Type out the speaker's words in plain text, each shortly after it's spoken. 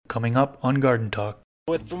coming up on Garden Talk.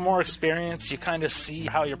 With the more experience, you kind of see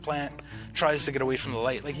how your plant tries to get away from the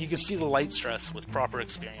light. Like, you can see the light stress with proper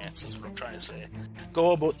experience, is what I'm trying to say.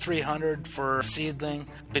 Go about 300 for seedling,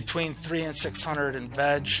 between 300 and 600 in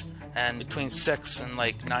veg, and between 600 and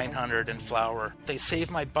 900 in flower. They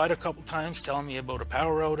saved my butt a couple times telling me about a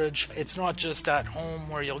power outage. It's not just at home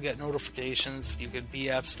where you'll get notifications. You could be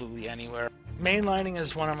absolutely anywhere. Mainlining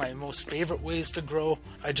is one of my most favorite ways to grow.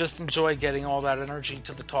 I just enjoy getting all that energy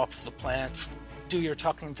to the top of the plants. Do your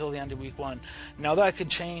tucking until the end of week 1. Now that could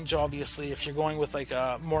change, obviously. If you're going with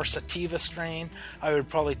a more sativa strain, I would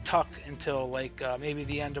probably tuck until maybe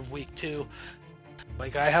the end of week 2.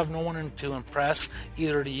 I have no one to impress,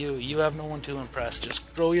 either do you. You have no one to impress.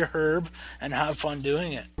 Just grow your herb and have fun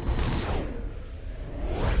doing it.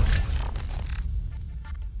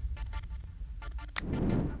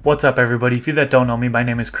 What's up, everybody? If you that don't know me, my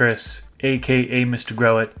name is Chris, aka Mr.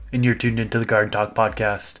 Grow It, and you're tuned into the Garden Talk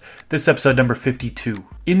podcast. This is episode number 52.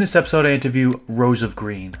 In this episode, I interview Rose of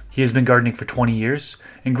Green. He has been gardening for 20 years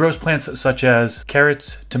and grows plants such as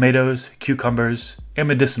carrots, tomatoes, cucumbers, and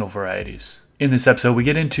medicinal varieties. In this episode, we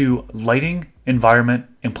get into lighting, environment,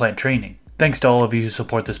 and plant training. Thanks to all of you who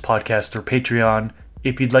support this podcast through Patreon.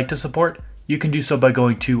 If you'd like to support, you can do so by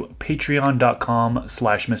going to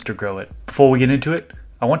patreon.com/MrGrowIt. Before we get into it,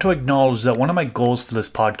 I want to acknowledge that one of my goals for this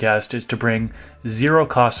podcast is to bring zero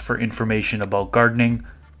cost for information about gardening,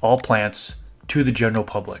 all plants, to the general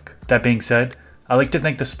public. That being said, I'd like to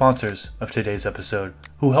thank the sponsors of today's episode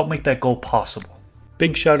who helped make that goal possible.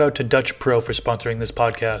 Big shout out to Dutch Pro for sponsoring this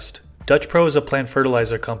podcast. Dutch Pro is a plant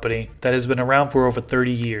fertilizer company that has been around for over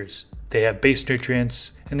 30 years. They have base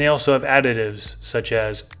nutrients, and they also have additives such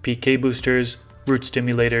as PK boosters, root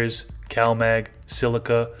stimulators, CalMag,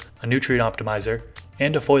 silica, a nutrient optimizer,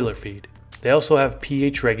 and a foliar feed. They also have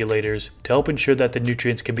pH regulators to help ensure that the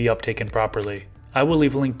nutrients can be uptaken properly. I will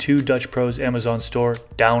leave a link to Dutch Pro's Amazon store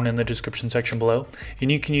down in the description section below,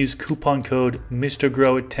 and you can use coupon code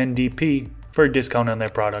MrGrowIt10DP for a discount on their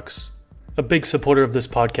products. A big supporter of this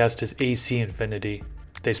podcast is AC Infinity.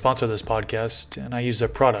 They sponsor this podcast, and I use their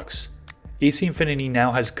products. AC Infinity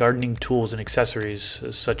now has gardening tools and accessories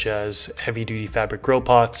such as heavy-duty fabric grow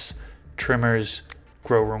pots, trimmers,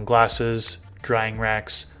 grow room glasses, drying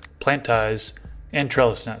racks, plant ties, and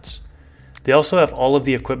trellis nets. They also have all of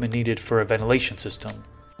the equipment needed for a ventilation system.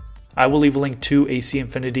 I will leave a link to AC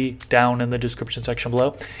Infinity down in the description section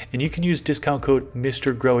below, and you can use discount code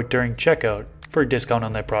MrGrowIt during checkout for a discount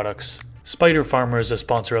on their products. Spider Farmer is a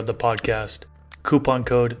sponsor of the podcast. Coupon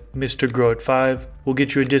code MrGrowIt5 will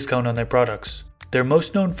get you a discount on their products. They're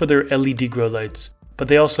most known for their LED grow lights, but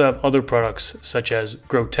they also have other products such as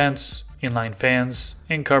grow tents, inline fans,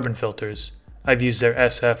 and carbon filters. I've used their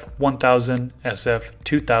SF1000,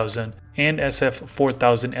 SF2000, and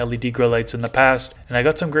SF4000 LED grow lights in the past, and I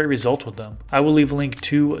got some great results with them. I will leave a link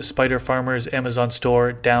to Spider Farmer's Amazon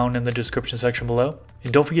store down in the description section below.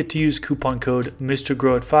 And don't forget to use coupon code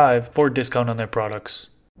MrGrowIt5 for a discount on their products.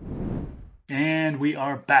 And we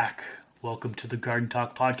are back. Welcome to the Garden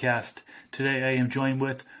Talk podcast. Today I am joined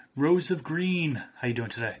with Rose of Green. How you doing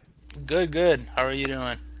today? Good. How are you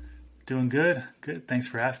doing? Doing good. Good. Thanks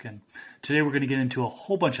for asking. Today we're going to get into a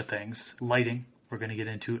whole bunch of things. Lighting. We're going to get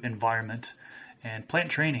into environment and plant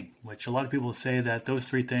training, which a lot of people say that those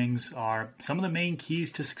three things are some of the main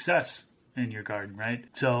keys to success in your garden, right?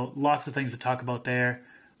 So lots of things to talk about there.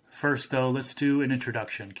 First, though, let's do an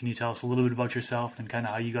introduction. Can you tell us a little bit about yourself and kind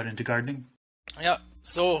of how you got into gardening? Yeah,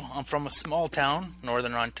 so I'm from a small town,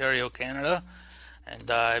 Northern Ontario, Canada, and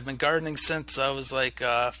I've been gardening since I was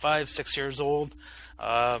 5-6 years old.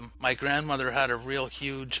 My grandmother had a real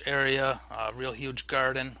huge area, a real huge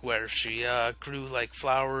garden where she grew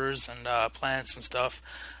flowers and plants and stuff,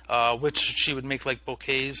 which she would make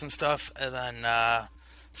bouquets and stuff, and then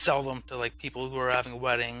sell them to people who were having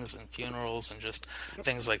weddings and funerals and just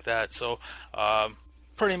things like that. So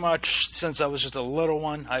pretty much since I was just a little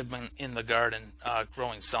one, I've been in the garden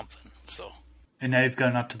growing something. So. And now you've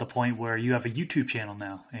gotten up to the point where you have a YouTube channel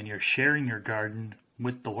now and you're sharing your garden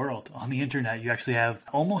with the world on the internet. You actually have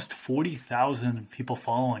almost 40,000 people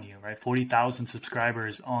following you, right? 40,000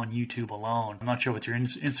 subscribers on YouTube alone. I'm not sure what your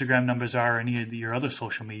Instagram numbers are or any of your other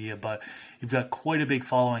social media, but you've got quite a big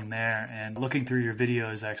following there. And looking through your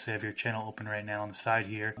videos, I actually have your channel open right now on the side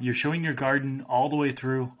here. You're showing your garden all the way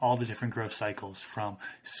through all the different growth cycles, from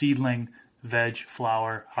seedling, veg,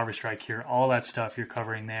 flower, harvest, dry, cure, all that stuff you're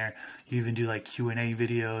covering there. You even do like Q&A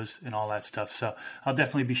videos and all that stuff. So I'll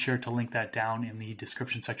definitely be sure to link that down in the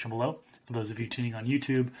description section below for those of you tuning on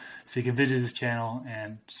YouTube, so you can visit his channel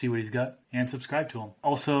and see what he's got and subscribe to him.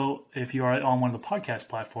 Also, if you are on one of the podcast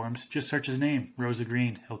platforms, just search his name, Rosa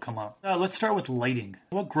Green. He'll come up. Let's start with lighting.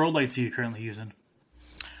 What grow lights are you currently using?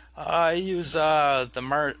 I use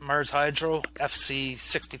the Mars Hydro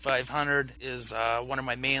FC6500 is one of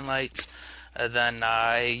my main lights. Then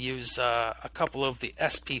I use a couple of the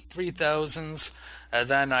SP3000s.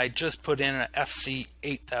 Then I just put in an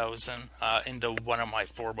FC8000 into one of my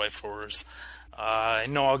 4x4s. I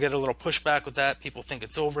know I'll get a little pushback with that. People think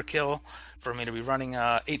it's overkill for me to be running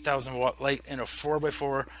a 8,000 watt light in a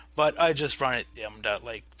 4x4, but I just run it dimmed at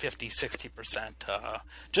like 50-60%.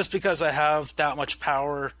 Just because I have that much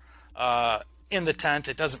power in the tent,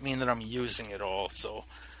 it doesn't mean that I'm using it all. So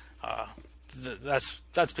that's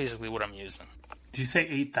basically what I'm using. Did you say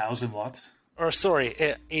 8,000 watts? Or sorry,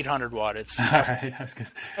 800 watt. It's all right. I was gonna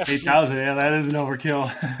say 8,000. Yeah, that is an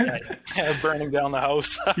overkill. yeah, burning down the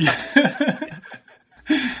house.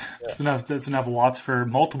 That's enough watts for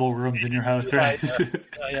multiple rooms in your house, right?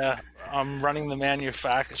 Yeah. I'm running the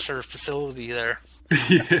manufacturer facility there.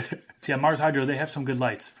 Yeah, Mars Hydro, they have some good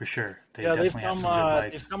lights for sure. They've come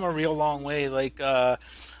a real long way. Like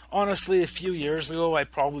honestly, a few years ago, I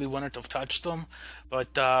probably wouldn't have touched them,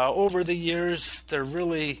 but over the years,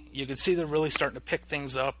 you can see they're really starting to pick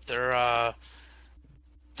things up. They're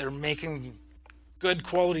making good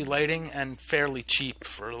quality lighting and fairly cheap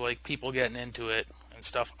for like people getting into it and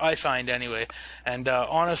stuff, I find anyway. And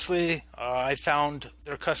honestly, I found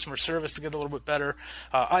their customer service to get a little bit better.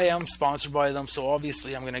 I am sponsored by them, so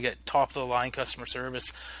obviously I'm going to get top of the line customer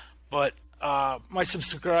service, but my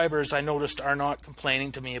subscribers, I noticed, are not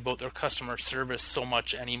complaining to me about their customer service so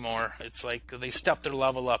much anymore. It's like they stepped their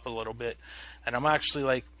level up a little bit, and I'm actually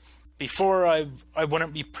like, before I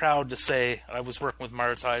wouldn't be proud to say I was working with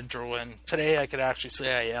Mars Hydro, and today I could actually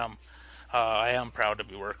say I am. I am proud to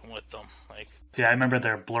be working with them. I remember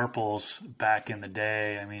their blurples back in the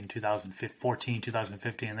day. I mean, 2014,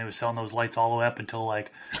 2015, they were selling those lights all the way up until like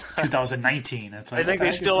 2019. It's like, I think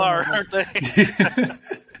they still are, aren't they?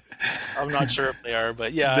 I'm not sure if they are,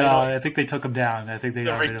 but yeah. No, I think they took them down. I think they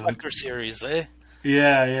got rid of them. The Reflector series, eh?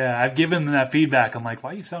 Yeah. I've given them that feedback. I'm like,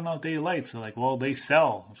 why are you selling outdated lights? They're like, well, they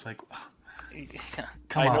sell. I was like,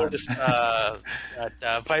 come on. I noticed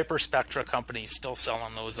that Viper Spectra company is still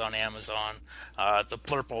selling those on Amazon, the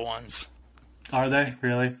Blurple ones. Are they?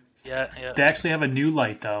 Really? Yeah. They actually have a new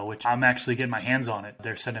light, though, which I'm actually getting my hands on it.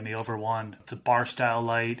 They're sending me over one. It's a bar-style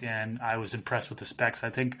light, and I was impressed with the specs.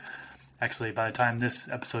 I think, actually, by the time this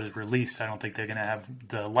episode is released, I don't think they're going to have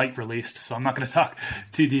the light released, so I'm not going to talk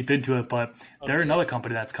too deep into it, but they're another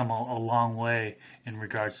company that's come a long way in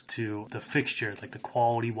regards to the fixture, like the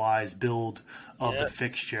quality-wise build of the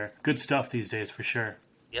fixture. Good stuff these days, for sure.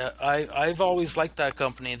 Yeah, I've always liked that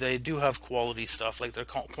company. They do have quality stuff. Like their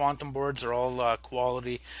quantum boards are all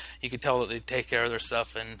quality. You can tell that they take care of their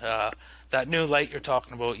stuff. And that new light you're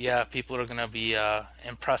talking about, people are going to be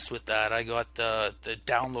impressed with that. I got the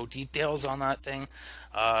download details on that thing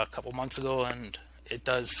a couple months ago, and it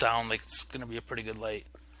does sound like it's going to be a pretty good light.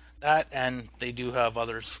 That, and they do have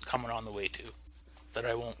others coming on the way too that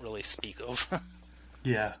I won't really speak of.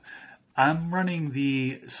 Yeah. I'm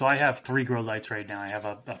running so I have 3 grow lights right now. I have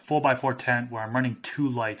a 4x4 tent where I'm running 2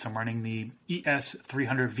 lights. I'm running the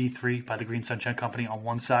ES300V3 by the Green Sunshine Company on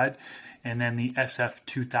one side, and then the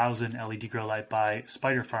SF2000 LED grow light by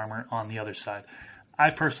Spider Farmer on the other side. I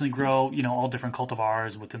personally grow, all different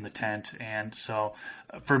cultivars within the tent, and so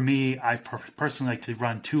for me, I personally like to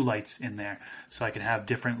run 2 lights in there so I can have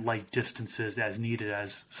different light distances as needed,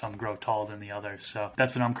 as some grow taller than the others. So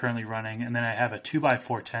that's what I'm currently running, and then I have a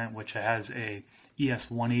 2x4 tent which has a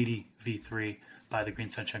ES180 V3 by the Green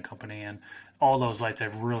Sunshine Company, and all those lights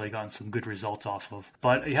I've really gotten some good results off of.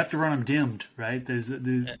 But you have to run them dimmed, right? There's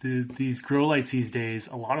these grow lights these days.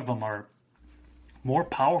 A lot of them are more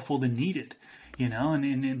powerful than needed.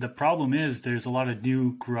 And the problem is there's a lot of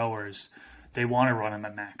new growers. They want to run them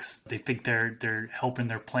at max. They think they're helping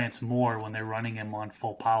their plants more when they're running them on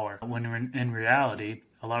full power. When in reality,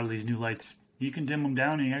 a lot of these new lights, you can dim them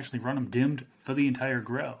down and you actually run them dimmed for the entire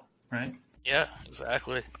grow, right? Yeah,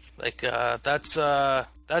 exactly. Like that's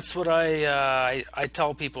what I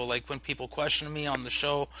tell people. Like when people question me on the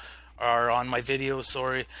show or on my videos,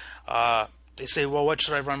 they say, well, what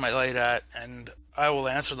should I run my light at? And I will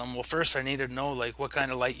answer them, well, first I need to know like what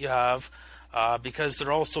kind of light you have, because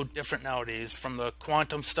they're all so different nowadays, from the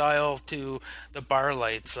quantum style to the bar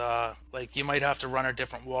lights. Like you might have to run a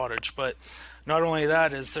different wattage, but not only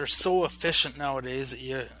that is they're so efficient nowadays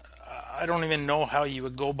that I don't even know how you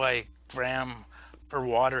would go by gram per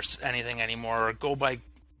watt or anything anymore, or go by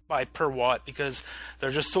per watt, because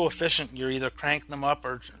they're just so efficient. You're either cranking them up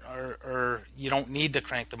or you don't need to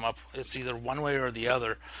crank them up. It's either one way or the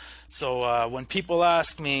other. So when people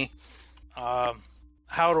ask me, how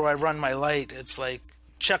do I run my light? It's like,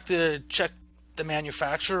 check the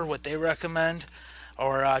manufacturer, what they recommend,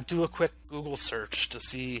 or do a quick Google search to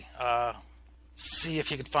see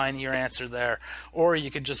if you could find your answer there. Or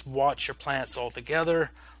you could just watch your plants all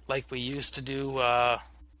together, like we used to do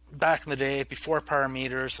back in the day before power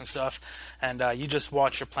meters and stuff, and you just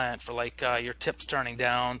watch your plant for like your tips turning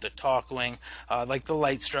down, the tockling, like the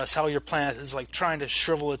light stress, how your plant is like trying to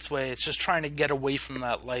shrivel its way. It's just trying to get away from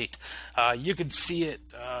that light. You could see it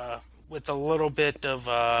with a little bit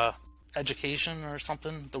of education or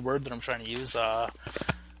something, the word that I'm trying to use.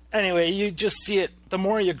 Anyway, you just see it. The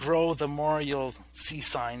more you grow, the more you'll see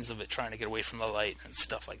signs of it trying to get away from the light and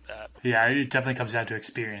stuff like that. Yeah, it definitely comes down to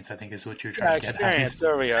experience, I think, is what you're trying to get at. Experience,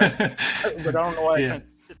 there we are. But I don't know why I can't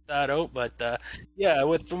get that out. But yeah,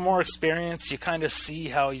 with the more experience, you kind of see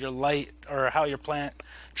how your light, or how your plant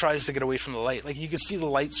tries to get away from the light. Like, you can see the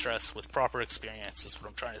light stress with proper experience, is what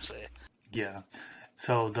I'm trying to say. Yeah.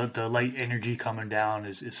 So the light energy coming down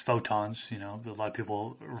is photons. You know, a lot of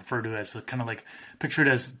people refer to it as kind of like, picture it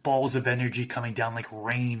as balls of energy coming down like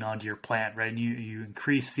rain onto your plant, right? And you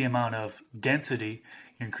increase the amount of density,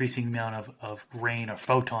 you're increasing the amount of rain or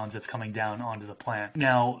photons that's coming down onto the plant.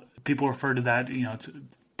 Now, people refer to that, you know, to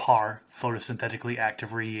PAR, photosynthetically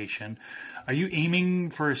active radiation. Are you aiming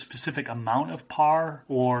for a specific amount of PAR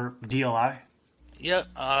or DLI? Yeah,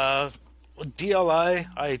 DLI,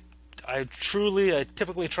 I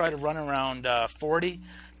typically try to run around 40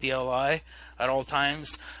 DLI at all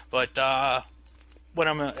times, but when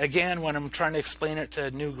I'm trying to explain it to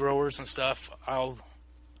new growers and stuff, I'll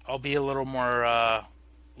be a little more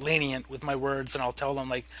lenient with my words, and I'll tell them,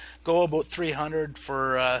 like, go about 300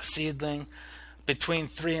 for seedling, between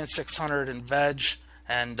 300 and 600 in veg,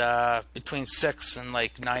 and between 600 and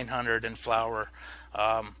like 900 in flower.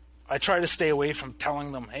 I try to stay away from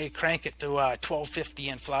telling them, hey, crank it to 1250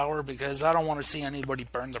 in flower, because I don't want to see anybody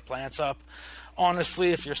burn their plants up.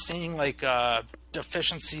 Honestly, if you're seeing like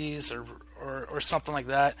deficiencies or something like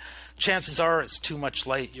that, chances are it's too much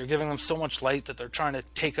light. You're giving them so much light that they're trying to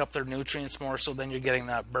take up their nutrients more, so then you're getting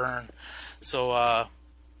that burn. So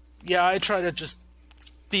yeah, I try to just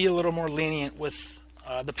be a little more lenient with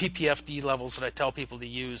the PPFD levels that I tell people to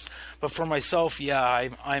use. But for myself, yeah,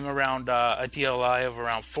 I'm around a DLI of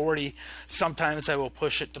around 40. Sometimes I will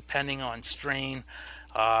push it depending on strain.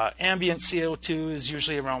 Ambient CO2 is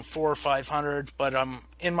usually around 400 or 500, but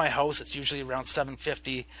in my house it's usually around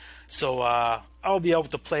 750. So I'll be able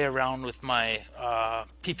to play around with my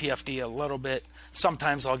PPFD a little bit.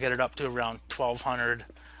 Sometimes I'll get it up to around 1200,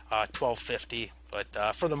 1250.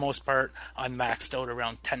 But for the most part, I'm maxed out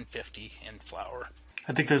around 1050 in flower.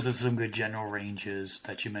 I think those are some good general ranges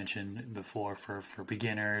that you mentioned before for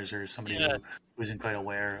beginners or somebody who isn't quite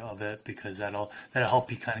aware of it, because that'll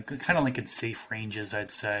help you kind of like in safe ranges, I'd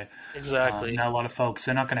say. Exactly. Now a lot of folks,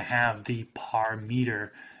 they're not going to have the PAR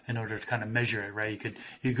meter in order to kind of measure it, right?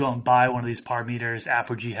 You go and buy one of these PAR meters.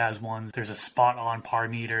 Apogee has one. There's a spot on PAR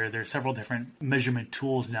meter. There's several different measurement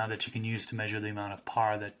tools now that you can use to measure the amount of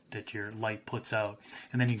PAR that your light puts out,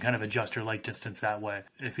 and then you can kind of adjust your light distance that way.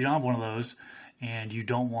 If you don't have one of those, and you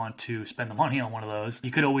don't want to spend the money on one of those, you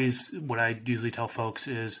could always, what I usually tell folks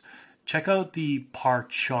is, check out the PAR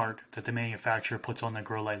chart that the manufacturer puts on their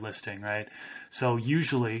grow light listing, right? So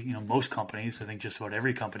usually, most companies, I think just about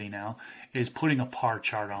every company now, is putting a PAR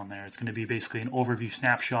chart on there. It's going to be basically an overview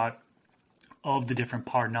snapshot of the different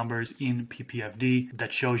PAR numbers in PPFD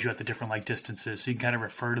that shows you at the different light distances. So you can kind of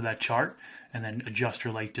refer to that chart and then adjust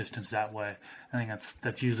your light distance that way. I think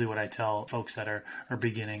that's usually what I tell folks that are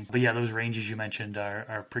beginning. But yeah, those ranges you mentioned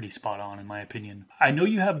are pretty spot on in my opinion. I know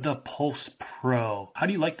you have the Pulse Pro. How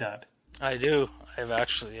do you like that? I do. I've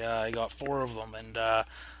actually, I got 4 of them, and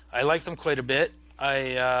I like them quite a bit.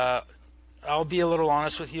 I'll be a little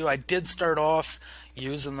honest with you. I did start off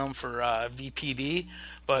using them for VPD,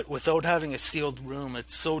 but without having a sealed room,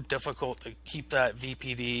 it's so difficult to keep that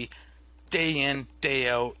VPD day in, day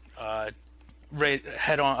out, right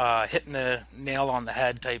head on, hitting the nail on the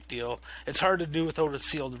head type deal. It's hard to do without a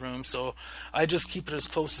sealed room, so I just keep it as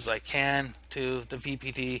close as I can to the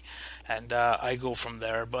VPD, and I go from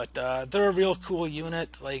there. But they're a real cool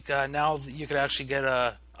unit. Like now you could actually get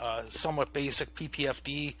a somewhat basic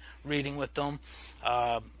PPFD reading with them.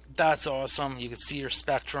 That's awesome. You can see your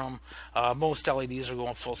spectrum. Most LEDs are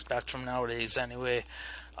going full spectrum nowadays anyway.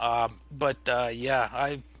 But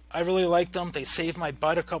yeah, I really like them. They saved my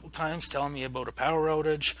butt a couple times telling me about a power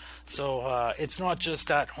outage. So it's not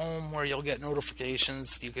just at home where you'll get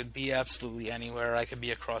notifications. You could be absolutely anywhere. I could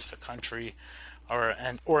be across the country or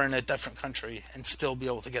in a different country and still be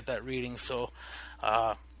able to get that reading. So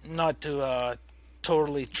not to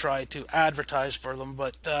totally try to advertise for them,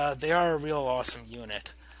 but they are a real awesome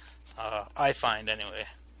unit, I find anyway.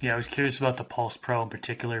 Yeah, I was curious about the Pulse Pro in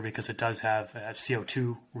particular because it does have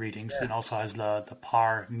CO2 readings and also has the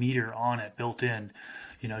PAR meter on it built in,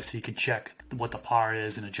 so you can check what the PAR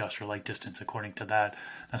is and adjust your light distance according to that.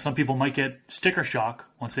 Now, some people might get sticker shock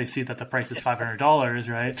once they see that the price is $500,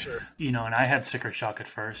 right? Sure. And I had sticker shock at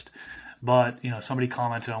first, but, somebody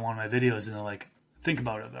commented on one of my videos and they're like, think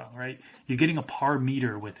about it though, right? You're getting a PAR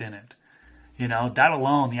meter within it. That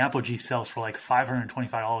alone, the Apogee sells for like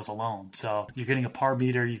 $525 alone. So you're getting a PAR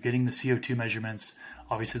meter, you're getting the CO2 measurements,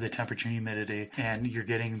 obviously the temperature and humidity, and you're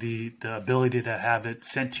getting the ability to have it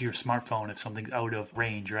sent to your smartphone if something's out of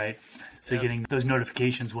range, right? So You're getting those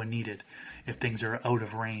notifications when needed if things are out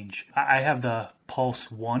of range. I have the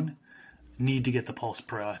Pulse 1, need to get the Pulse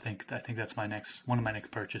Pro. I think that's one of my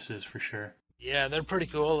next purchases for sure. Yeah, they're pretty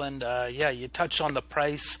cool. And you touch on the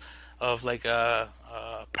price of like a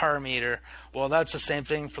PAR meter. Well, that's the same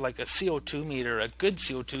thing for like a CO2 meter. A good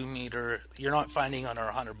CO2 meter, you're not finding under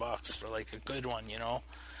 $100 for like a good one,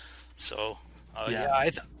 So,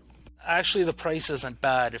 actually the price isn't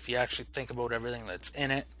bad if you actually think about everything that's in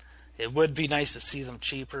it. It would be nice to see them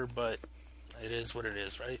cheaper, but it is what it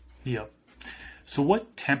is, right? Yep. So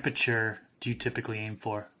what temperature do you typically aim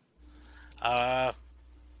for?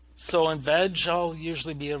 So in veg, I'll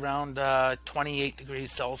usually be around 28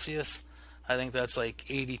 degrees Celsius. I think that's like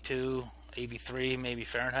 82, 83, maybe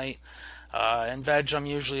Fahrenheit. In veg, I'm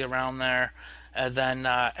usually around there. And then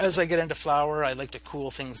as I get into flower, I like to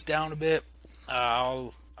cool things down a bit.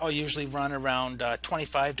 I'll usually run around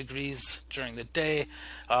 25 degrees during the day,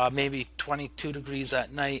 maybe 22 degrees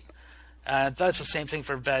at night. That's the same thing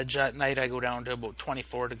for veg. At night, I go down to about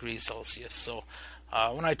 24 degrees Celsius. So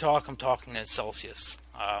when I talk, I'm talking in Celsius.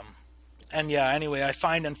 Anyway, I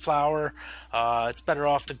find in flower, it's better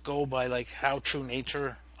off to go by like how true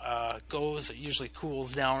nature goes. It usually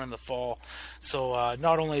cools down in the fall. So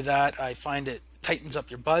not only that, I find it tightens up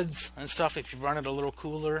your buds and stuff if you run it a little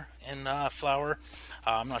cooler in flower.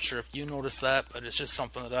 I'm not sure if you noticed that, but it's just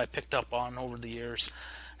something that I picked up on over the years.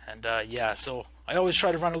 And so I always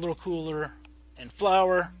try to run a little cooler in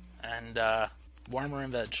flower and warmer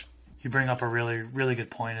in veg. You bring up a really, really good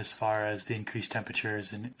point as far as the increased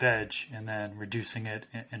temperatures in veg and then reducing it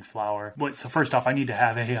in flower. So first off, I need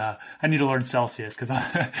to learn Celsius because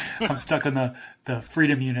I'm stuck in the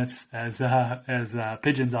freedom units as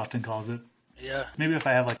Pigeons often calls it. Yeah. Maybe if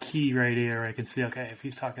I have like key right here, I can see, okay, if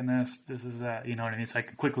he's talking this is that, you know what I mean? So I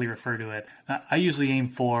can quickly refer to it. I usually aim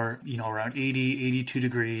for, around 80, 82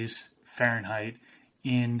 degrees Fahrenheit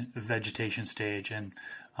in vegetation stage. And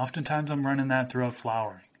oftentimes I'm running that throughout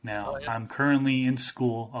flowering. Now, I'm currently in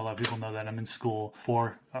school. A lot of people know that I'm in school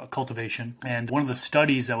for cultivation. And one of the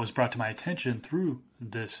studies that was brought to my attention through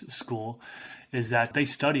this school is that they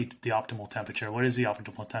studied the optimal temperature. What is the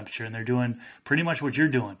optimal temperature? And they're doing pretty much what you're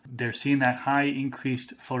doing. They're seeing that high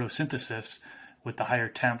increased photosynthesis with the higher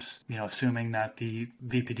temps, assuming that the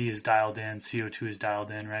VPD is dialed in, CO2 is dialed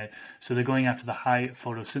in, right? So they're going after the high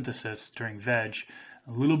photosynthesis during veg,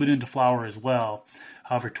 a little bit into flower as well.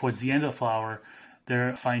 However, towards the end of the flower,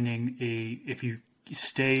 they're finding if you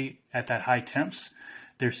stay at that high temps,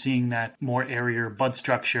 they're seeing that more airier bud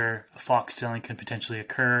structure, foxtailing can potentially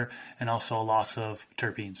occur, and also a loss of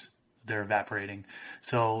terpenes. They're evaporating.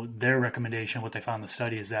 So their recommendation, what they found in the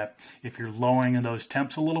study, is that if you're lowering those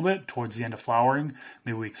temps a little bit towards the end of flowering,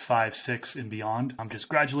 maybe weeks 5, 6, and beyond, I'm just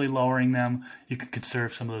gradually lowering them. You can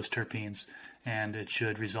conserve some of those terpenes, and it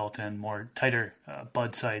should result in more tighter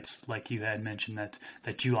bud sites, like you had mentioned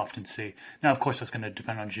that you often see. Now, of course, that's going to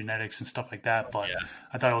depend on genetics and stuff like that, but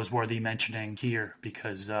I thought it was worthy mentioning here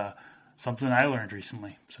because something I learned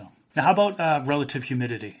recently. So now, how about relative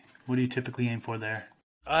humidity? What do you typically aim for there?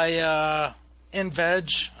 In veg,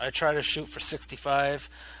 I try to shoot for 65,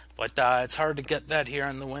 but it's hard to get that here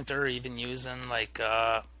in the winter, even using like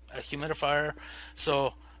a humidifier.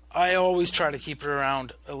 So I always try to keep it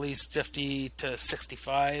around at least 50 to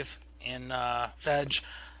 65 in veg.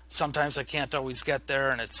 Sometimes I can't always get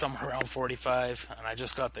there, and it's somewhere around 45, and I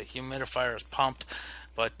just got the humidifiers pumped.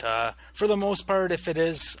 But for the most part, if it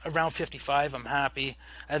is around 55, I'm happy.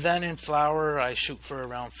 And then in flower, I shoot for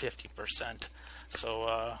around 50%.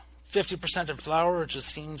 So 50% in flower just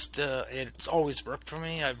seems to, it's always worked for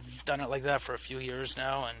me. I've done it like that for a few years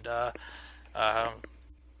now, and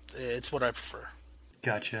it's what I prefer.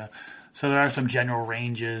 Gotcha. So there are some general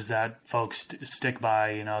ranges that folks stick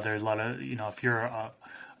by. There's a lot of, if you're a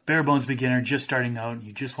bare bones beginner just starting out and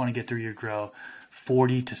you just want to get through your grow,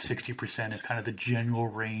 40 to 60% is kind of the general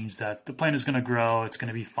range that the plant is going to grow. It's going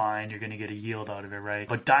to be fine. You're going to get a yield out of it, right?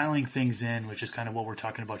 But dialing things in, which is kind of what we're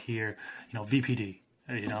talking about here, VPD,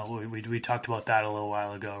 we talked about that a little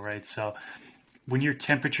while ago, right? So when your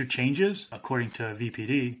temperature changes, according to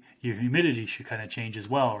VPD, your humidity should kind of change as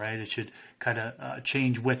well, right? It should kind of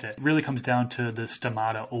change with it. It really comes down to the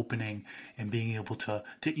stomata opening and being able to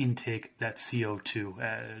intake that CO2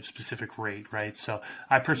 at a specific rate, right? So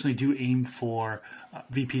I personally do aim for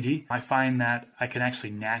VPD. I find that I can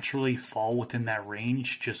actually naturally fall within that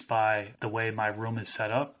range just by the way my room is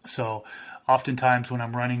set up. So oftentimes when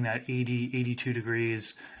I'm running that 80, 82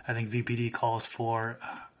 degrees, I think VPD calls for,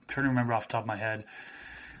 trying to remember off the top of my head,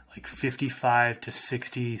 like 55 to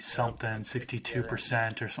 60 something,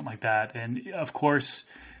 62% or something like that. And of course,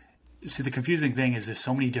 see, the confusing thing is there's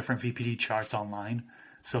so many different VPD charts online.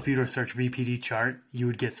 So if you were to search VPD chart, you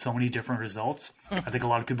would get so many different results. I think a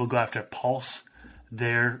lot of people go after Pulse,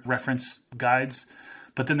 their reference guides,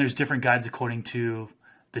 but then there's different guides according to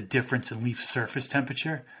the difference in leaf surface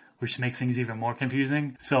temperature, which makes things even more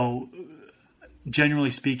confusing. So generally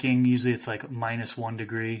speaking, usually it's like -1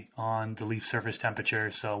 degree on the leaf surface temperature.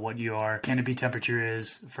 So what your canopy temperature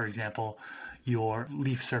is, for example, your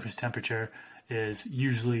leaf surface temperature is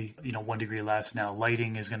usually 1 degree less. Now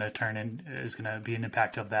lighting is going to be an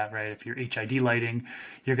impact of that, right? If you're HID lighting,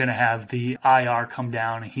 you're going to have the IR come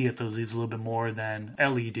down and heat up those leaves a little bit more than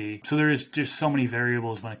LED. So there is just so many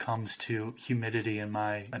variables when it comes to humidity, in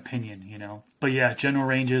my opinion, But yeah, general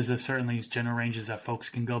ranges are certainly general ranges that folks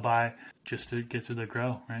can go by just to get to the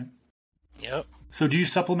grow, right? Yep. So do you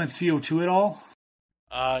supplement CO2 at all?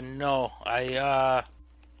 No. I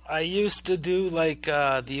used to do like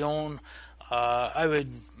I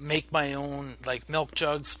would make my own like milk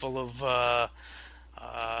jugs full of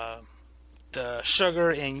the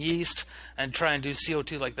sugar and yeast and try and do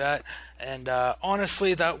CO2 like that. And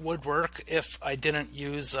honestly, that would work if I didn't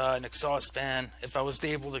use an exhaust fan. If I was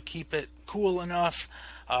able to keep it cool enough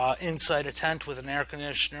inside a tent with an air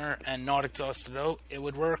conditioner and not exhaust it out, it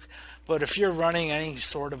would work. But if you're running any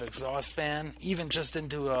sort of exhaust fan, even just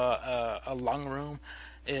into a lung room,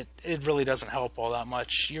 it really doesn't help all that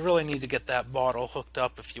much. You really need to get that bottle hooked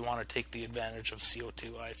up if you want to take the advantage of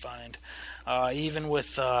CO2, I find. Even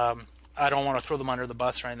with, I don't want to throw them under the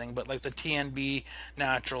bus or anything, but like the TNB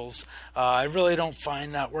Naturals, I really don't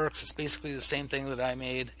find that works. It's basically the same thing that I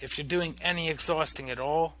made. If you're doing any exhausting at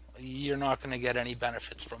all, you're not going to get any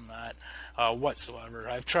benefits from that whatsoever.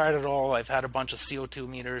 I've tried it all. I've had a bunch of CO2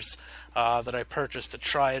 meters that I purchased to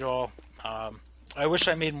try it all. I wish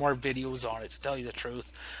I made more videos on it, to tell you the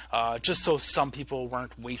truth, just so some people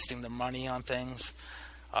weren't wasting their money on things.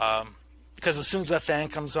 Because as soon as that fan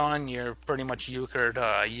comes on, you're pretty much euchred.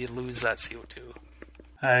 You lose that CO2.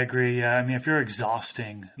 I agree. Yeah, I mean, if you're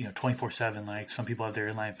exhausting, 24/7, like some people have their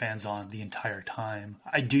inline fans on the entire time.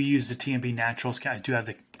 I do use the TNB Naturals. I do have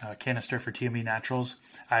the canister for TNB Naturals.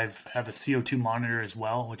 I have a CO2 monitor as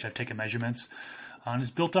well, which I've taken measurements. And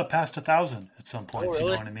it's built up past 1,000 at some points. Oh,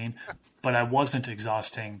 really? You know what I mean? But I wasn't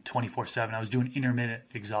exhausting 24/7. I was doing intermittent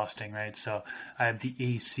exhausting, right? So I have the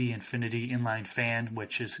AC Infinity inline fan,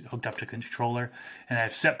 which is hooked up to a controller, and I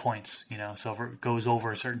have set points, so if it goes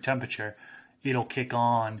over a certain temperature, it'll kick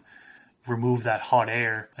on, remove that hot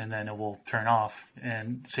air, and then it will turn off.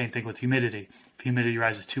 And same thing with humidity. If humidity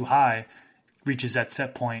rises too high, reaches that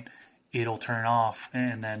set point, it'll turn off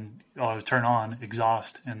and then turn on,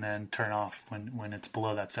 exhaust, and then turn off when it's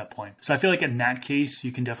below that set point. So I feel like in that case,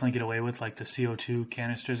 you can definitely get away with like the CO2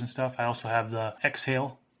 canisters and stuff. I also have the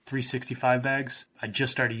Exhale 365 bags. I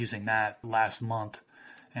just started using that last month,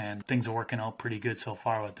 and things are working out pretty good so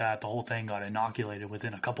far with that. The whole thing got inoculated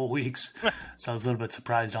within a couple of weeks. So I was a little bit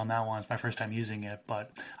surprised on that one. It's my first time using it,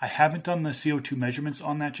 but I haven't done the CO2 measurements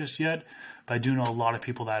on that just yet. But I do know a lot of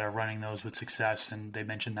people that are running those with success, and they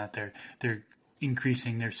mentioned that they're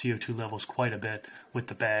increasing their CO2 levels quite a bit with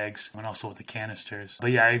the bags and also with the canisters.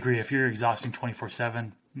 But yeah, I agree. If you're exhausting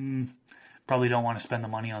 24/7, probably don't want to spend the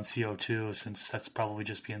money on CO2, since that's probably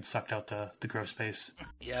just being sucked out the grow space.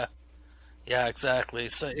 Yeah, exactly.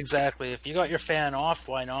 So, exactly. If you got your fan off,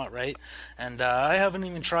 why not, right? And I haven't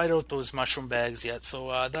even tried out those mushroom bags yet,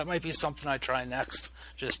 so that might be something I try next,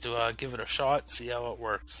 just to give it a shot, see how it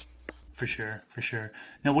works. For sure.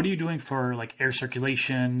 Now, what are you doing for like air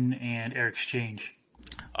circulation and air exchange?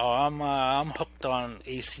 Oh, I'm hooked on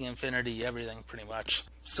AC Infinity, everything pretty much.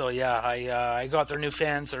 So yeah, I got their new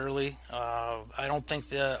fans early. I don't think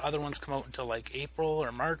the other ones come out until like April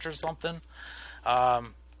or March or something.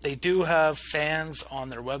 They do have fans on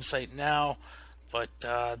their website now, but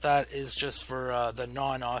that is just for the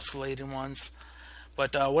non-oscillating ones.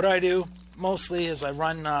 But what I do mostly is I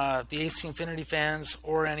run the AC Infinity fans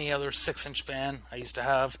or any other 6-inch fan I used to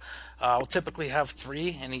have. I'll typically have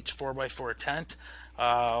 3 in each 4x4 tent.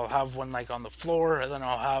 I'll have one like on the floor, and then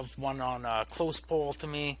I'll have one on a close pole to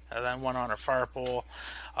me, and then one on a far pole.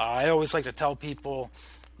 I always like to tell people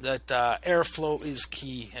that airflow is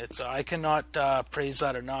key. I cannot praise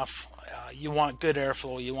that enough. You want good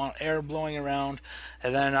airflow. You want air blowing around.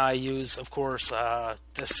 And then I use, of course, the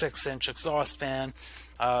 6-inch exhaust fan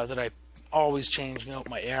that I always changing out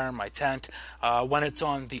my air in my tent. When it's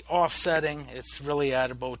on the off setting, it's really at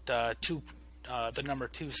about the number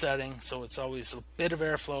 2 setting, so it's always a bit of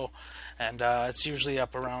airflow, and it's usually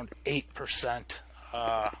up around 8%.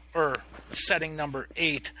 Or setting number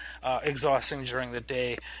 8, exhausting during the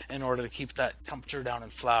day in order to keep that temperature down in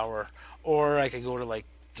flower. Or I could go to like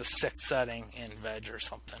the 6th setting in veg or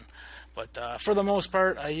something. But for the most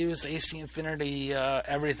part, I use AC Infinity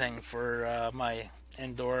everything for my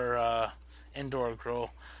indoor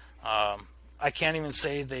grow. I can't even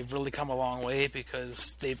say they've really come a long way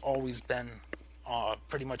because they've always been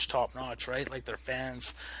pretty much top notch, right? Like their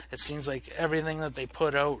fans, it seems like everything that they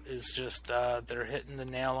put out is just they're hitting the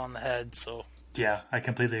nail on the head. So yeah, I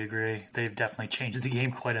completely agree. They've definitely changed the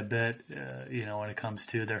game quite a bit. When it comes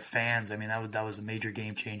to their fans. I mean, that was a major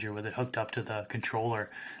game changer with it hooked up to the controller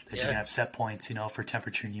that you can have set points, for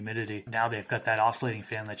temperature and humidity. Now they've got that oscillating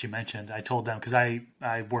fan that you mentioned. I told them because I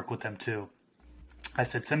work with them too. I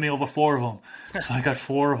said, send me over 4 of them. So I got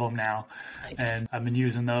 4 of them now. Nice. And I've been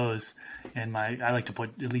using those. And I like to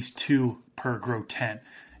put at least 2 per grow tent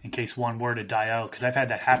in case one were to die out. Because I've had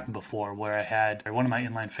that happen before where I had one of my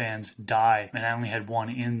inline fans die and I only had one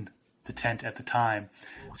in the tent at the time.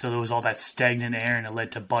 So there was all that stagnant air and it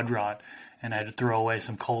led to bud rot. And I had to throw away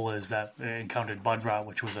some colas that encountered bud rot,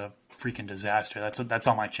 which was a freaking disaster. That's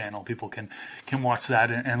on my channel. People can watch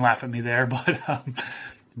that and laugh at me there.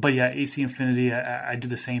 But yeah, AC Infinity, I do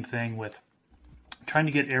the same thing with trying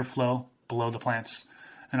to get airflow below the plants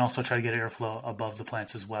and also try to get airflow above the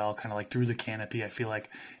plants as well, kind of like through the canopy. I feel like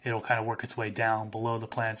it'll kind of work its way down below the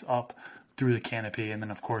plants, up through the canopy. And then,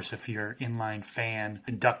 of course, if your inline fan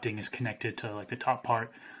inducting is connected to like the top part,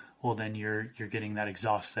 well, then you're getting that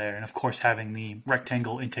exhaust there. And, of course, having the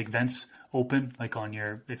rectangle intake vents open, like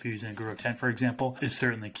if you're using a grow tent, for example, is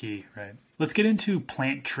certainly key, right? Let's get into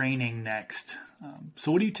plant training next.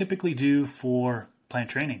 So what do you typically do for plant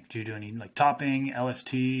training? Do you do any like topping,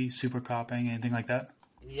 LST, super cropping, anything like that?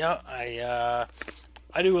 Yeah,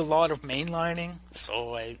 I do a lot of mainlining.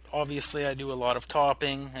 So I do a lot of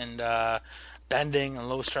topping and bending and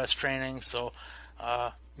low stress training. So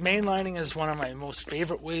mainlining is one of my most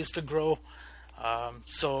favorite ways to grow.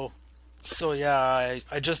 So yeah,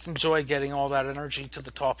 I just enjoy getting all that energy to the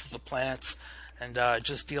top of the plants. And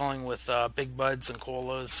just dealing with big buds and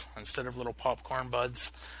colas instead of little popcorn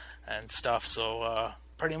buds and stuff. So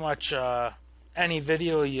pretty much any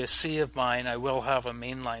video you see of mine, I will have a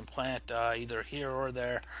mainline plant either here or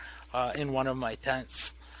there in one of my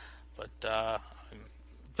tents.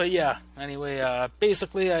 But yeah, anyway,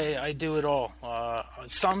 basically I do it all.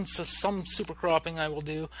 Some super cropping I will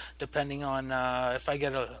do depending on if I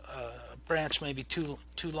get a branch maybe too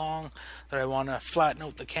long that I want to flatten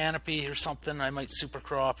out the canopy or something, I might super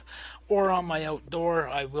crop. Or on my outdoor,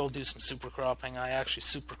 I will do some super cropping. I actually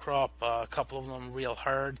super crop a couple of them real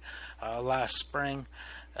hard last spring,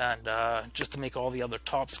 and just to make all the other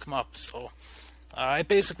tops come up. So I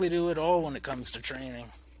basically do it all when it comes to training.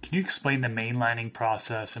 Can you explain the mainlining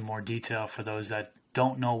process in more detail for those that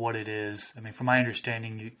don't know what it is? I mean, from my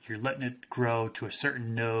understanding, you're letting it grow to a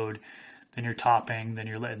certain node, then you're topping, then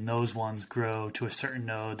you're letting those ones grow to a certain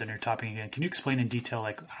node, then you're topping again. Can you explain in detail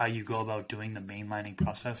like how you go about doing the mainlining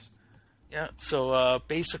process? Yeah, so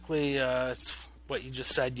basically it's what you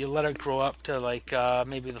just said. You let it grow up to like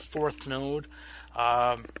maybe the 4th node.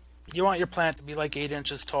 You want your plant to be like 8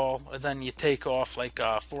 inches tall, and then you take off like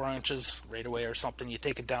 4 inches right away or something. You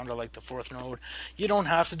take it down to like the 4th node. You don't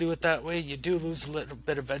have to do it that way. You do lose a little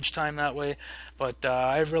bit of veg time that way, but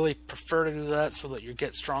I really prefer to do that so that you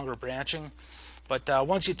get stronger branching. But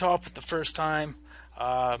once you top it the first time,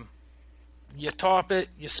 you top it,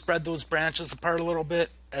 you spread those branches apart a little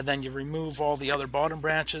bit, and then you remove all the other bottom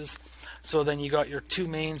branches. So then you got your 2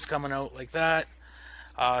 mains coming out like that.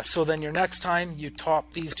 So then your next time you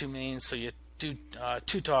top these 2 mains, so you do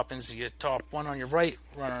 2 toppings. You top one on your right,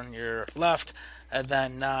 one on your left, and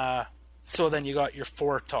then so then you got your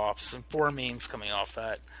 4 tops and 4 mains coming off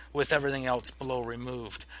that with everything else below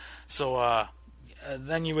removed. So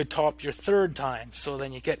then you would top your third time, so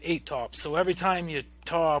then you get 8 tops. So every time you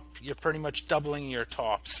top, you're pretty much doubling your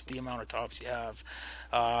tops, the amount of tops you have.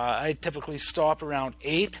 I typically stop around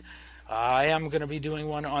 8. I am going to be doing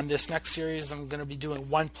one on this next series. I'm going to be doing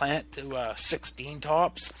one plant to 16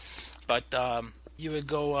 tops, but you would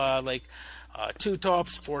go like 2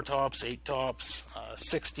 tops, 4 tops, 8 tops,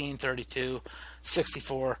 16, 32,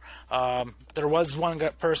 64. There was one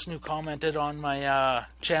person who commented on my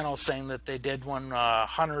channel saying that they did one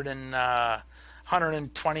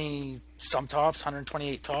 120 some tops,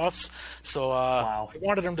 128 tops. So Wow. I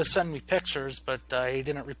wanted him to send me pictures, but he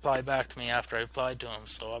didn't reply back to me after I replied to him.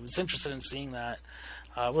 So I was interested in seeing that.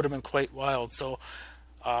 It would have been quite wild. So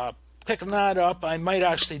picking that up, I might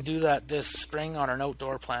actually do that this spring on an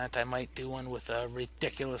outdoor plant. I might do one with a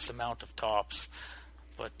ridiculous amount of tops.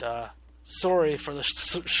 But sorry for the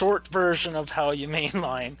short version of how you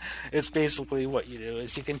mainline. It's basically what you do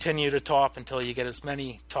is you continue to top until you get as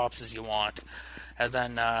many tops as you want. And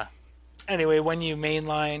then, anyway, when you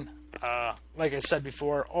mainline, like I said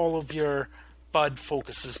before, all of your bud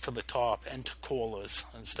focuses to the top and to colas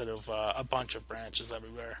instead of a bunch of branches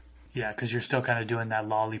everywhere. Yeah, because you're still kind of doing that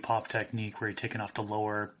lollipop technique where you're taking off the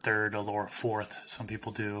lower third or lower fourth. Some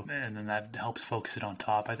people do, and then that helps focus it on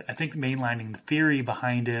top. I think mainlining, the theory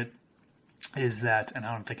behind it is that, and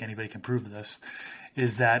I don't think anybody can prove this,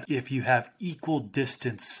 is that if you have equal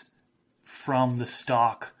distance from the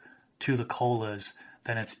stalk to the colas,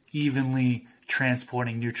 then it's evenly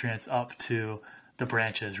transporting nutrients up to the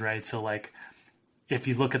branches, right? So like if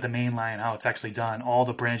you look at the main line, how it's actually done, all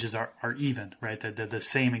the branches are even, right? They're the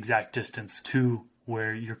same exact distance to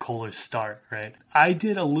where your colas start, right? I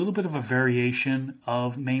did a little bit of a variation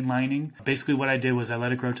of mainlining. Basically what I did was I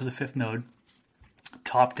let it grow to the 5th node,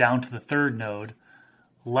 top down to the 3rd node,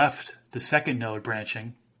 left the 2nd node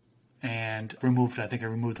branching, and I removed the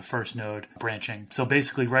 1st node branching. So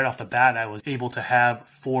basically right off the bat, I was able to have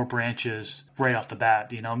 4 branches right off the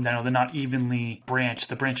bat. You know, they're not evenly branched.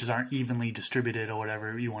 The branches aren't evenly distributed or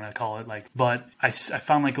whatever you want to call it. But I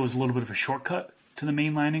found like it was a little bit of a shortcut to the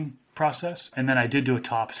mainlining process. And then I did do a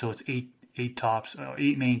top. So it's 8 tops,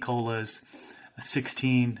 8 main colas,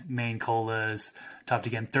 16 main colas, topped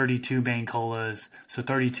again 32 main colas. So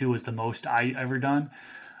 32 was the most I ever done.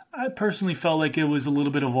 I personally felt like it was a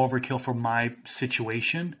little bit of overkill for my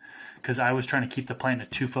situation because I was trying to keep the plant in a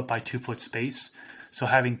 2 foot by 2 foot space. So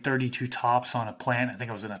having 32 tops on a plant, I think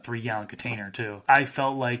I was in a 3-gallon container too. I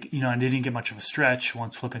felt like, I didn't get much of a stretch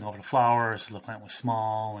once flipping over to flower, so the plant was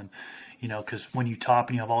small. And, because when you top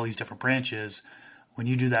and you have all these different branches, when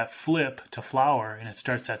you do that flip to flower and it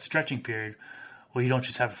starts that stretching period, well, you don't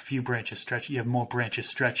just have a few branches stretching, you have more branches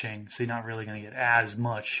stretching, so you're not really going to get as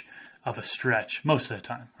much of a stretch most of the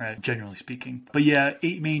time, right? Generally speaking. But yeah,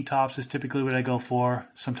 8 main tops is typically what I go for.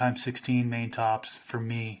 Sometimes 16 main tops for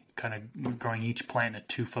me, kind of growing each plant in a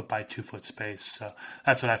 2 foot by 2 foot space. So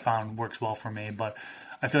that's what I found works well for me. But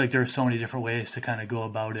I feel like there are so many different ways to kind of go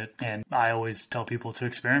about it. And I always tell people to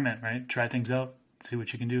experiment, right? Try things out, see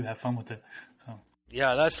what you can do, have fun with it. So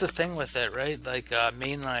yeah, that's the thing with it, right? Like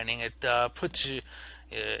mainlining, it puts you,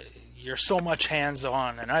 you're so much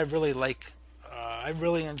hands-on. And I really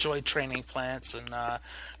enjoy training plants and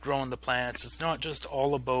growing the plants. It's not just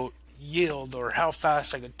all about yield or how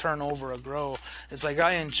fast I could turn over a grow. It's like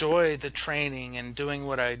I enjoy the training and doing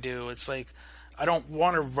what I do. It's like I don't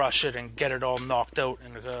want to rush it and get it all knocked out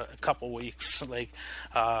in a couple weeks. Like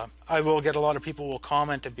I will get a lot of people will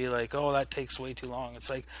comment and be like, "Oh, that takes way too long." It's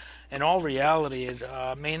like in all reality,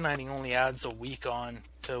 mainlining only adds a week on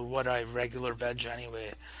to what I regular veg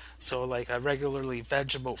anyway. So like I regularly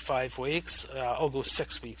veg about 5 weeks. I'll go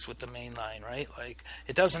 6 weeks with the main line, right? Like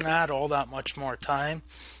it doesn't add all that much more time,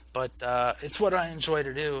 but it's what I enjoy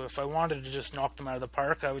to do. If I wanted to just knock them out of the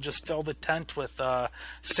park, I would just fill the tent with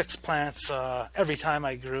 6 plants every time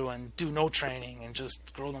I grew and do no training and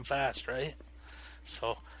just grow them fast, right?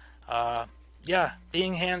 So yeah,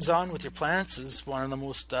 being hands-on with your plants is one of the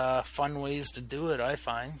most fun ways to do it, I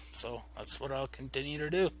find. So that's what I'll continue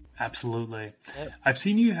to do. absolutely. Yeah. I've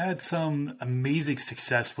seen you had some amazing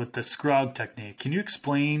success with the scrog technique. Can you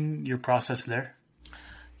explain your process there?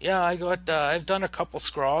 Yeah, I've done a couple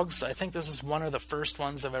scrogs. I think this is one of the first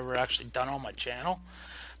ones I've ever actually done on my channel.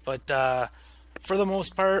 But for the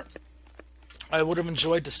most part, I would have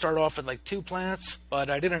enjoyed to start off with like 2 plants, but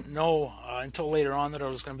I didn't know until later on that I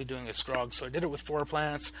was going to be doing a scrog. So I did it with 4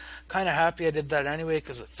 plants. Kind of happy I did that anyway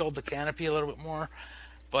because it filled the canopy a little bit more.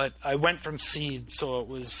 But I went from seed, so it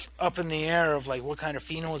was up in the air of like what kind of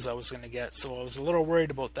phenos I was going to get. So I was a little worried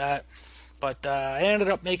about that. But I ended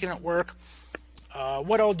up making it work.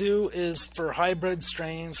 What I'll do is for hybrid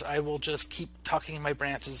strains, I will just keep tucking my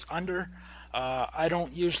branches under. I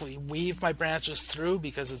don't usually weave my branches through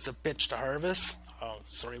because it's a bitch to harvest. Oh,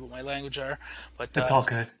 sorry what my language are, but It's all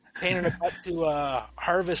good. pain in the butt to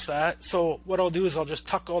harvest that. So what I'll do is I'll just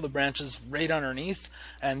tuck all the branches right underneath,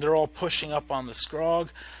 and they're all pushing up on the scrog.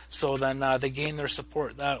 So then they gain their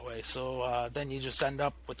support that way. So then you just end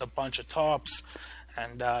up with a bunch of tops,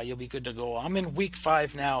 and you'll be good to go. I'm in week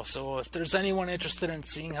 5 now, so if there's anyone interested in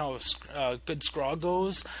seeing how a good scrog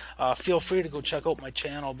goes, feel free to go check out my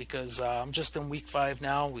channel, because I'm just in week 5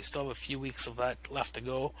 now. We still have a few weeks of that left to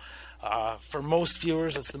go. For most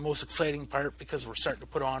viewers, it's the most exciting part because we're starting to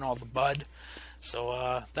put on all the bud.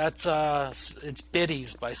 So it's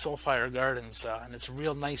Biddies by Soulfire Gardens, and it's a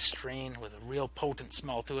real nice strain with a real potent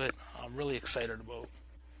smell to it. I'm really excited about.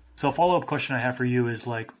 So a follow-up question I have for you is,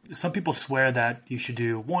 like, some people swear that you should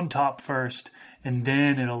do one top first, and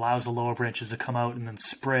then it allows the lower branches to come out and then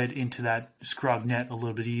spread into that scrog net a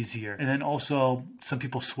little bit easier. And then also some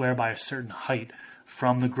people swear by a certain height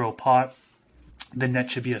from the grow pot. The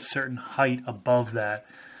net should be a certain height above that.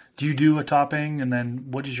 Do you do a topping, and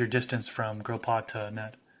then what is your distance from grow pot to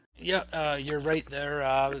net? Yeah, you're right there.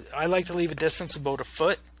 I like to leave a distance about a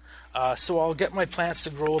foot. So I'll get my plants to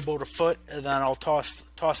grow about a foot, and then I'll toss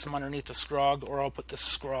them underneath the scrog, or I'll put the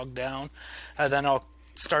scrog down, and then I'll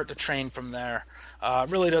start to train from there. It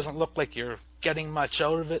really doesn't look like you're getting much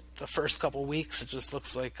out of it the first couple weeks. It just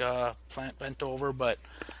looks like a plant bent over, but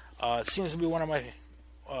it seems to be one of my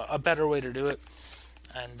a better way to do it.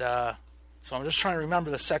 And so I'm just trying to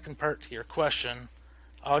remember the second part to your question.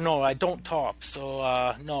 Oh no, I don't top.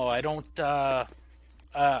 So no, I don't.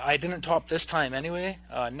 I didn't top this time anyway.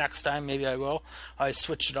 Next time maybe I will. I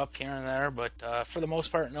switched it up here and there, but for the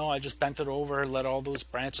most part, no. I just bent it over, let all those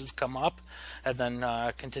branches come up, and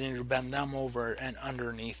then continue to bend them over and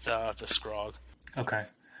underneath the scrog. Okay.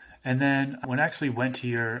 And then when I actually went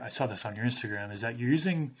to I saw this on your Instagram, is that you're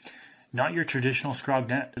using not your traditional scrog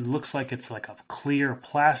net. It looks like it's like a clear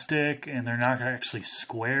plastic, and they're not actually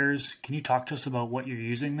squares. Can you talk to us about what you're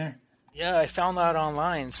using there? Yeah, I found that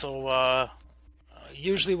online. So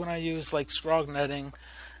usually when I use like scrog netting,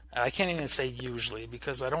 I can't even say usually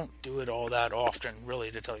because I don't do it all that often,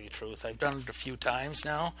 really, to tell you the truth. I've done it a few times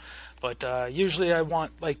now, but usually I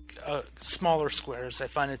want like smaller squares. I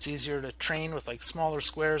find it's easier to train with like smaller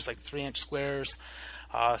squares, like 3-inch squares.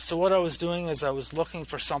 So what I was doing is I was looking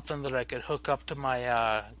for something that I could hook up to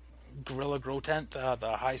my Gorilla Grow Tent,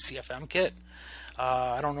 the high CFM kit.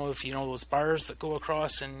 I don't know if you know those bars that go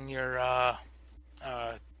across in your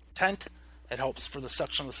tent. It helps for the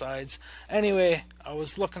suction of the sides. Anyway, I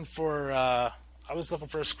was looking for a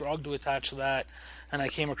scrog to attach to that, and I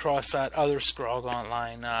came across that other scrog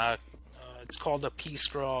online. It's called a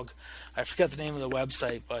P-Scrog. I forget the name of the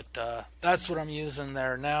website, but that's what I'm using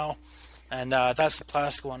there now. And that's the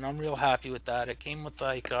plastic one. I'm real happy with that. It came with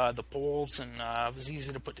like the poles, and it was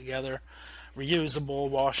easy to put together, reusable,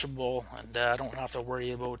 washable, and I don't have to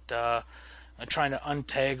worry about trying to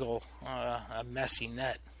untangle a messy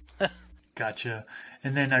net. Gotcha.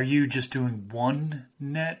 And then are you just doing one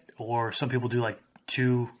net, or some people do like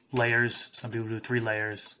 2 layers, some people do 3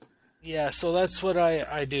 layers? Yeah, so that's what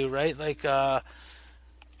I do, right? Like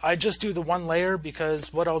I just do the 1 layer,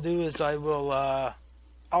 because what I'll do is I'll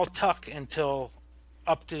tuck until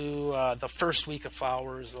up to the first week of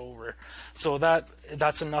flower is over. So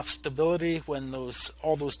that's enough stability. When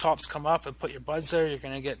all those tops come up and put your buds there, you're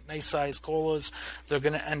going to get nice sized colas. They're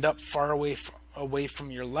going to end up far away from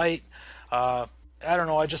your light. I don't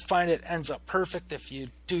know, I just find it ends up perfect if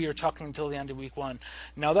you do your tucking until the end of week 1.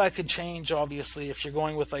 Now that could change, obviously. If you're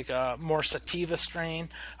going with like a more sativa strain,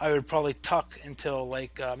 I would probably tuck until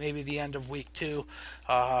like maybe the end of week 2.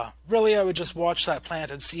 Really, I would just watch that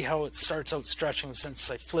plant and see how it starts out stretching, since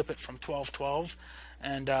I flip it from 12-12,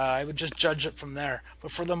 and I would just judge it from there.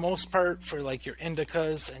 But for the most part, for like your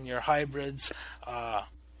indicas and your hybrids,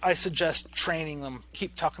 I suggest training them,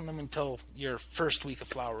 keep tucking them until your first week of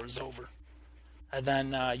flower is over. And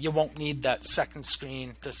then you won't need that second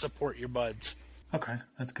screen to support your buds. Okay,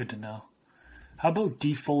 that's good to know. How about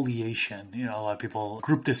defoliation? You know, a lot of people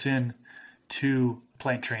group this in to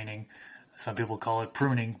plant training. Some people call it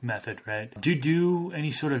pruning method, right? Do you do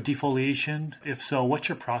any sort of defoliation? If so, what's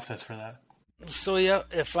your process for that? So yeah,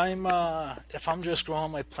 if I'm just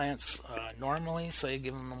growing my plants normally, say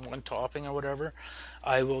giving them 1 topping or whatever,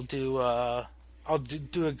 I will do I'll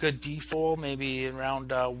do a good defol, maybe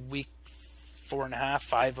around week 4.5,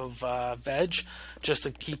 5 of veg, just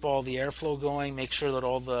to keep all the airflow going, make sure that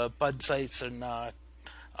all the bud sites and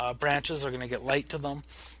branches are going to get light to them,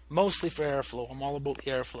 mostly for airflow. I'm all about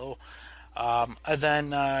the airflow. And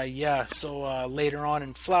then, so later on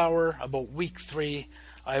in flower, about week 3,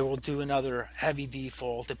 I will do another heavy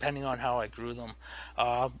defoliate depending on how I grew them.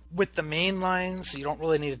 With the main lines, you don't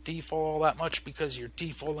really need a defoliate all that much because you're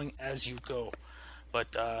defoliating as you go.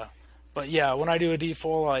 But yeah, when I do a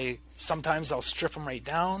defoliate, sometimes I'll strip them right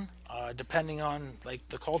down, depending on like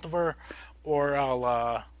the cultivar, or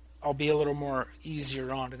I'll be a little more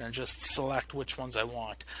easier on it and just select which ones I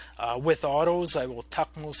want. With autos, I will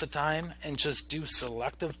tuck most of the time and just do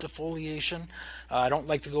selective defoliation. I don't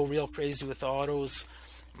like to go real crazy with autos.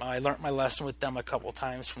 I learned my lesson with them a couple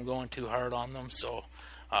times from going too hard on them. So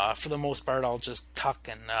for the most part, I'll just tuck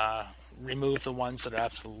and remove the ones that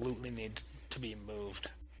absolutely need to be moved.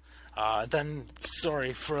 Then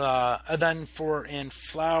for in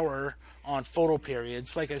flower on photo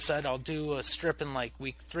periods, like I said, I'll do a strip in like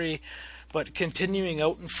week 3, but continuing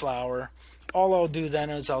out in flower, all I'll do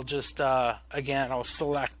then is I'll just I'll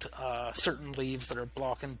select certain leaves that are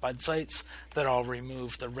blocking bud sites that I'll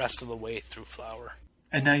remove the rest of the way through flower.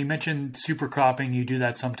 And now you mentioned super cropping. You do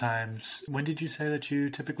that sometimes. When did you say that you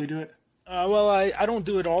typically do it? Well, I don't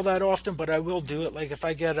do it all that often, but I will do it. Like if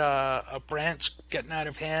I get a branch getting out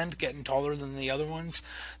of hand, getting taller than the other ones,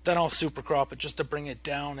 then I'll super crop it just to bring it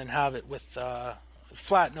down and have it with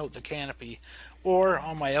flatten out the canopy. Or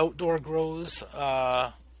on my outdoor grows,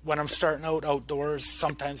 when I'm starting out outdoors,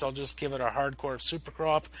 sometimes I'll just give it a hardcore super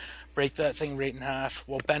crop, break that thing right in half.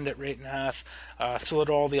 We'll bend it right in half so that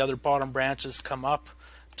all the other bottom branches come up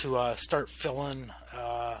to start filling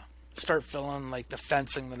like the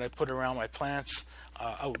fencing that I put around my plants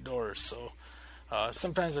outdoors. So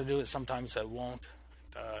sometimes I do it, sometimes I won't.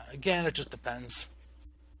 Again, it just depends.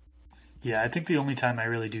 Yeah, I think the only time I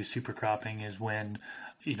really do super cropping is when,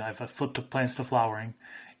 I've flipped the plants to flowering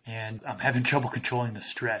and I'm having trouble controlling the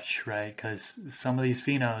stretch, right? Because some of these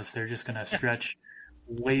phenos, they're just going to stretch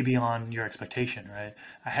way beyond your expectation, right?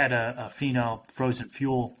 I had a pheno frozen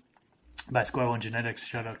fuel by Square One Genetics,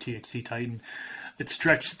 shout out THC Titan. It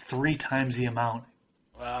stretched 3 times the amount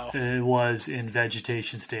it was in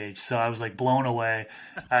vegetation stage. So I was like blown away.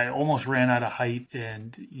 I almost ran out of height.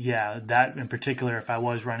 And yeah, that in particular, if I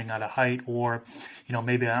was running out of height or,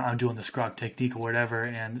 maybe I'm doing the scrog technique or whatever,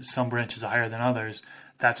 and some branches are higher than others,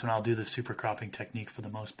 that's when I'll do the super cropping technique for the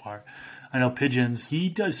most part. I know Pigeons, he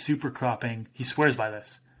does super cropping. He swears by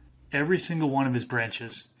this. Every single one of his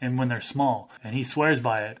branches, and when they're small, and he swears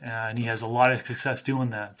by it, and he has a lot of success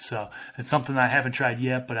doing that. So it's something I haven't tried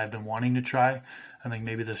yet, but I've been wanting to try. I think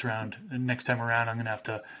maybe next time around, I'm going to have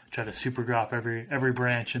to try to super crop every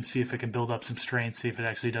branch and see if it can build up some strength, see if it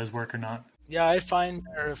actually does work or not. Yeah, I find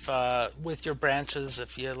if with your branches,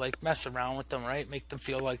 if you like mess around with them, right, make them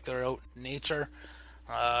feel like they're out in nature,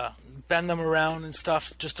 bend them around and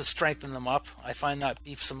stuff just to strengthen them up. I find that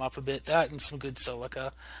beefs them up a bit. That and some good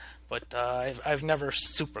silica. But I've never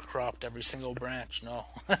super cropped every single branch, no.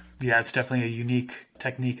 Yeah, it's definitely a unique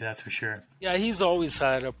technique, that's for sure. Yeah, he's always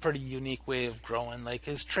had a pretty unique way of growing. Like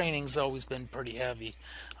his training's always been pretty heavy,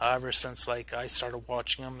 ever since like I started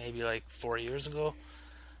watching him maybe like 4 years ago.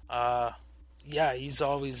 Yeah, he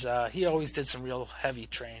always did some real heavy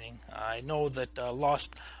training. I know that a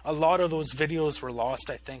lot of those videos were lost,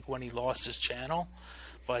 I think, when he lost his channel.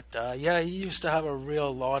 But yeah, he used to have a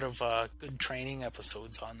real lot of good training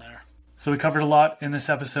episodes on there. So we covered a lot in this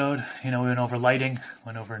episode. We went over lighting,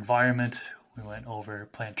 went over environment, we went over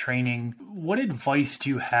plant training. What advice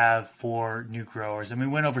do you have for new growers? I mean,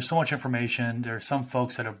 we went over so much information. There are some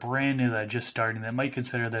folks that are brand new that are just starting that might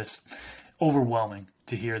consider this overwhelming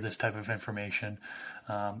to hear this type of information.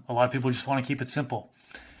 A lot of people just want to keep it simple.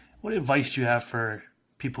 What advice do you have for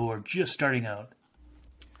people who are just starting out?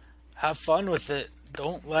 Have fun with it.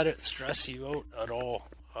 Don't let it stress you out at all.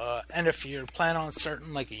 And if you're planning on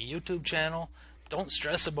starting like a YouTube channel, don't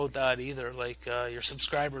stress about that either. Like your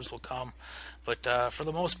subscribers will come. But for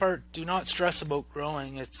the most part, do not stress about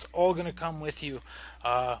growing. It's all going to come with you.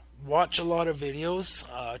 Watch a lot of videos.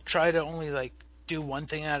 Try to only like do one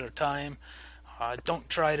thing at a time. Don't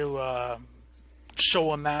try to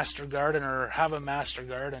show a master garden or have a master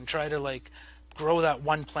garden. Try to like grow that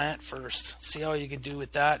one plant first, see how you can do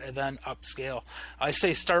with that, and then upscale. I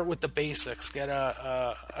say start with the basics. Get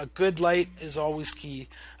a good light is always key,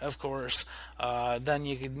 of course. Then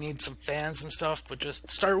you could need some fans and stuff, but just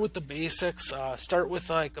start with the basics. Start with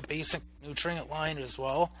like a basic nutrient line as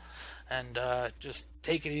well, and just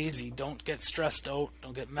take it easy. Don't get stressed out.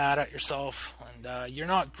 Don't get mad at yourself. And you're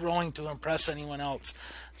not growing to impress anyone else.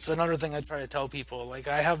 It's another thing I try to tell people. Like,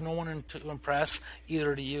 I have no one to impress,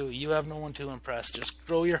 either do you. You have no one to impress. Just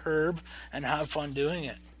grow your herb and have fun doing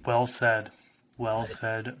it. Well said. Well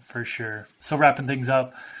said, for sure. So wrapping things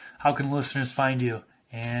up, how can listeners find you?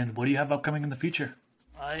 And what do you have upcoming in the future?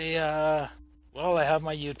 I Well, I have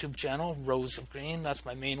my YouTube channel, Rose of Green. That's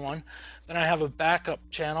my main one. Then I have a backup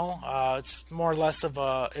channel. It's more or less of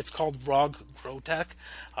it's called ROG Grow Tech.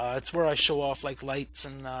 It's where I show off like lights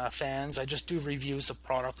and fans. I just do reviews of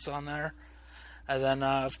products on there. And then,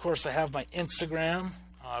 of course, I have my Instagram,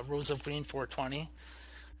 Rose of Green 420.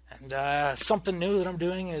 And something new that I'm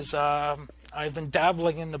doing is I've been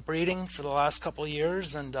dabbling in the breeding for the last couple of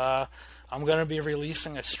years, and I'm going to be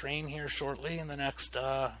releasing a strain here shortly in the next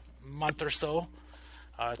month or so.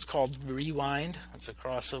 It's called Rewind. It's a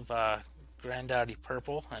cross of Granddaddy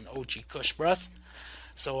Purple and OG Kush Breath.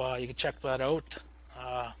 So you can check that out.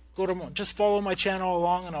 Just follow my channel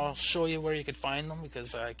along, and I'll show you where you can find them,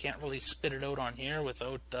 because I can't really spit it out on here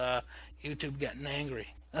without YouTube getting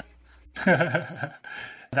angry.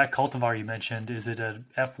 That cultivar you mentioned, is it a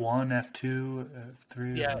F1, F2,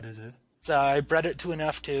 F3? Yeah. What is it? I bred it to an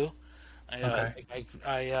F2. Okay.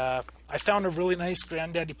 I found a really nice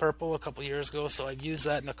Granddaddy Purple a couple years ago, so I've used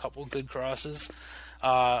that in a couple good crosses.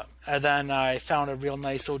 And then I found a real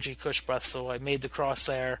nice OG Kush Breath, so I made the cross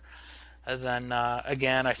there. And then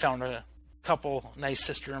again, I found a couple nice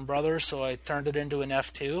sister and brothers, so I turned it into an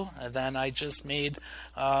F2. And then I just made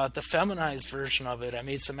the feminized version of it. I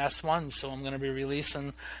made some S1s, so I'm going to be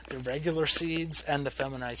releasing the regular seeds and the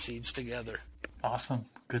feminized seeds together. Awesome.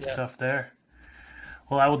 Good stuff there.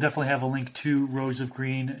 Well, I will definitely have a link to Rose of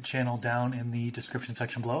Green channel down in the description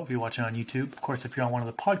section below if you're watching on YouTube. Of course, if you're on one of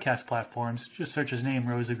the podcast platforms, just search his name,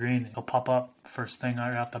 Rose of Green. It'll pop up first thing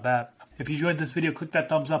right off the bat. If you enjoyed this video, click that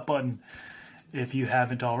thumbs up button. If you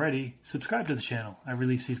haven't already, subscribe to the channel. I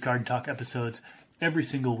release these Garden Talk episodes every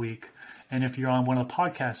single week. And if you're on one of the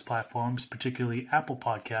podcast platforms, particularly Apple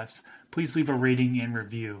Podcasts, please leave a rating and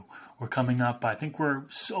review. We're coming up, I think we're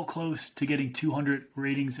so close to getting 200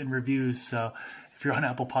 ratings and reviews, so if you're on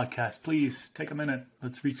Apple Podcasts, please take a minute.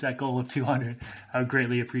 Let's reach that goal of 200. I would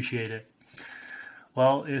greatly appreciate it.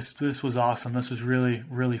 Well, this was awesome. This was really,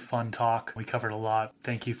 really fun talk. We covered a lot.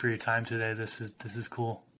 Thank you for your time today. This is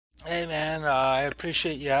cool. Hey, man, I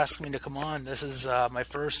appreciate you asking me to come on. This is my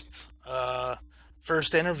first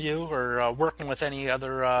interview or working with any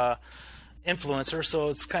other influencer, so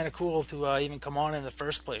it's kind of cool to even come on in the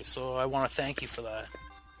first place. So I want to thank you for that.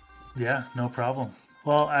 Yeah, no problem.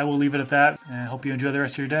 Well, I will leave it at that, and I hope you enjoy the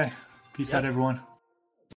rest of your day. Peace out, everyone.